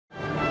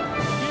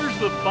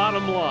the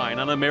bottom line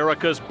on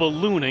America's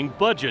ballooning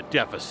budget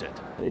deficit?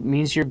 It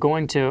means you're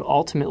going to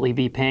ultimately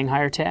be paying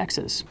higher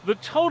taxes. The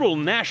total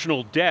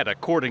national debt,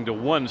 according to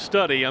one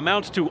study,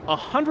 amounts to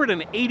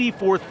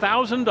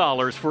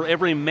 $184,000 for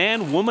every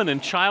man, woman,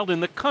 and child in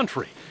the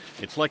country.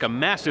 It's like a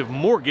massive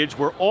mortgage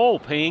we're all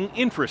paying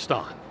interest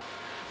on.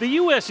 The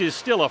U.S. is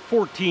still a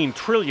 $14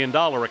 trillion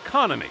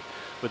economy,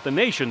 but the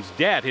nation's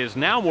debt is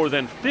now more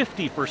than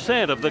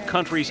 50% of the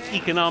country's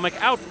economic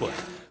output.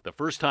 The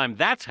first time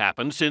that's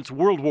happened since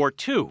World War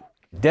II.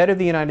 Debt of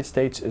the United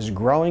States is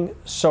growing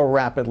so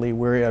rapidly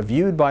we are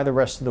viewed by the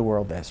rest of the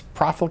world as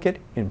profligate,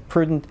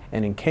 imprudent,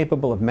 and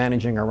incapable of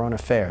managing our own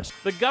affairs.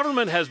 The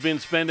government has been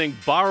spending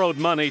borrowed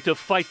money to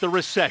fight the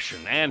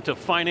recession and to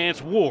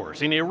finance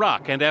wars in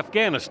Iraq and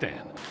Afghanistan.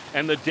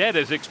 And the debt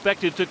is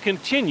expected to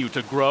continue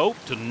to grow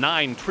to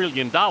 $9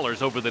 trillion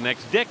over the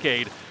next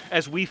decade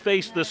as we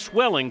face the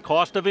swelling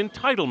cost of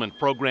entitlement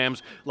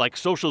programs like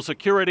Social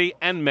Security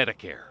and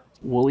Medicare.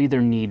 We'll either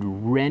need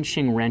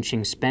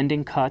wrenching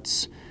spending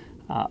cuts,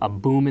 a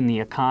boom in the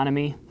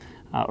economy,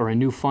 or a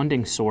new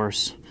funding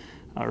source,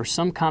 or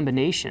some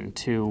combination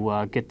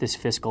to get this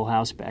fiscal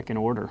house back in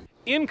order.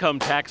 Income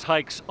tax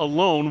hikes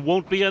alone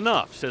won't be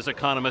enough, says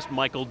economist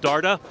Michael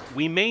Darda.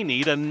 We may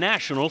need a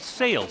national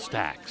sales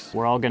tax.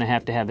 We're all going to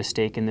have a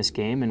stake in this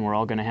game, and we're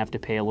all going to have to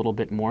pay a little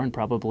bit more and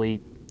probably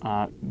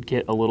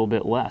get a little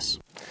bit less.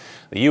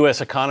 The U.S.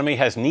 economy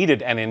has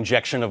needed an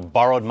injection of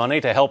borrowed money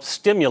to help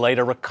stimulate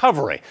a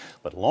recovery.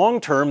 But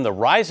long-term, the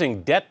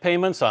rising debt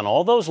payments on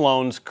all those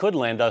loans could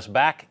land us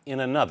back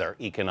in another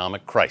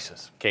economic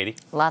crisis. Katie?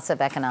 Lots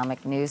of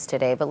economic news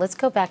today, but let's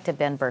go back to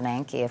Ben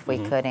Bernanke if we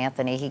could,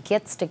 Anthony. He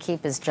gets to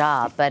keep his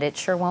job, but it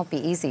sure won't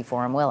be easy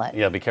for him, will it?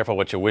 Yeah, be careful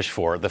what you wish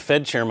for. The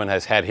Fed chairman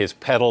has had his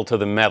pedal to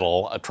the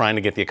metal trying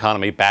to get the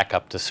economy back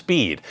up to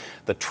speed.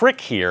 The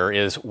trick here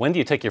is, when do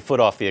you take your foot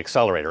off the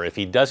accelerator? If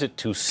he does it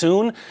too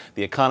soon,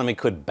 the economy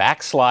could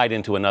backslide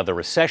into another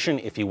recession.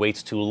 If he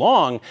waits too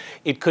long,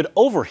 it could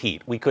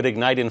overheat. We could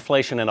ignite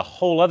inflation and a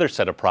whole other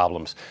set of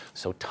problems.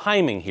 So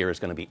timing here is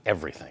going to be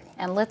everything.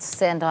 And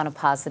let's end on a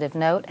positive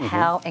note.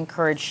 How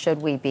encouraged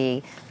should we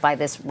be by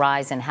this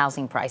rise in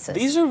housing prices?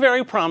 These are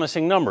very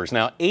promising numbers.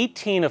 Now,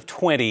 18 of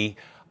 20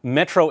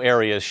 metro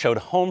areas showed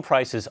home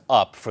prices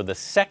up for the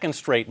second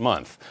straight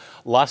month.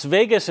 Las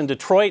Vegas and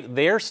Detroit,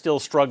 they're still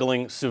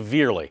struggling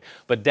severely.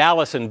 But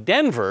Dallas and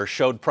Denver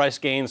showed price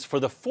gains for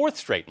the fourth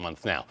straight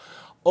month now.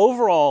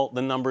 Overall,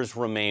 the numbers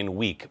remain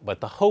weak,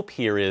 but the hope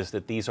here is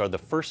that these are the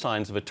first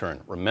signs of a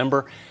turn.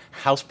 Remember,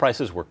 house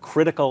prices were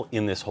critical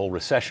in this whole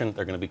recession.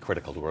 They're going to be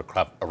critical to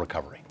a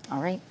recovery.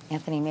 All right.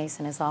 Anthony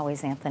Mason, as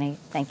always, Anthony,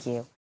 thank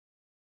you.